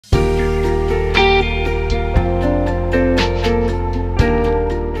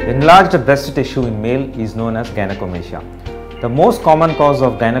enlarged breast tissue in male is known as gynecomastia. The most common cause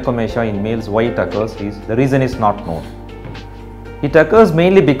of gynecomastia in males, why it occurs, is the reason is not known. It occurs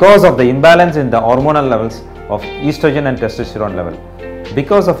mainly because of the imbalance in the hormonal levels of estrogen and testosterone level.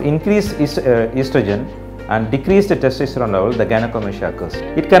 Because of increased estrogen and decreased testosterone level, the gynecomastia occurs.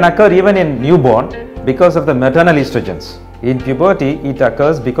 It can occur even in newborn because of the maternal estrogens. In puberty, it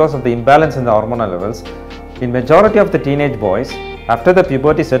occurs because of the imbalance in the hormonal levels. In majority of the teenage boys, after the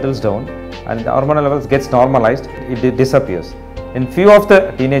puberty settles down and the hormonal levels gets normalized, it disappears. In few of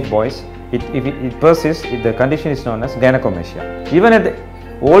the teenage boys, if it persists, the condition is known as gynecomastia. Even at the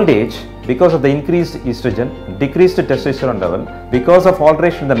old age, because of the increased estrogen, decreased testosterone level, because of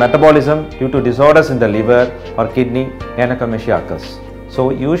alteration in the metabolism due to disorders in the liver or kidney, gynecomastia occurs.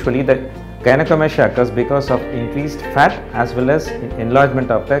 So usually the gynecomastia occurs because of increased fat as well as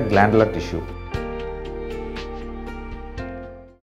enlargement of the glandular tissue.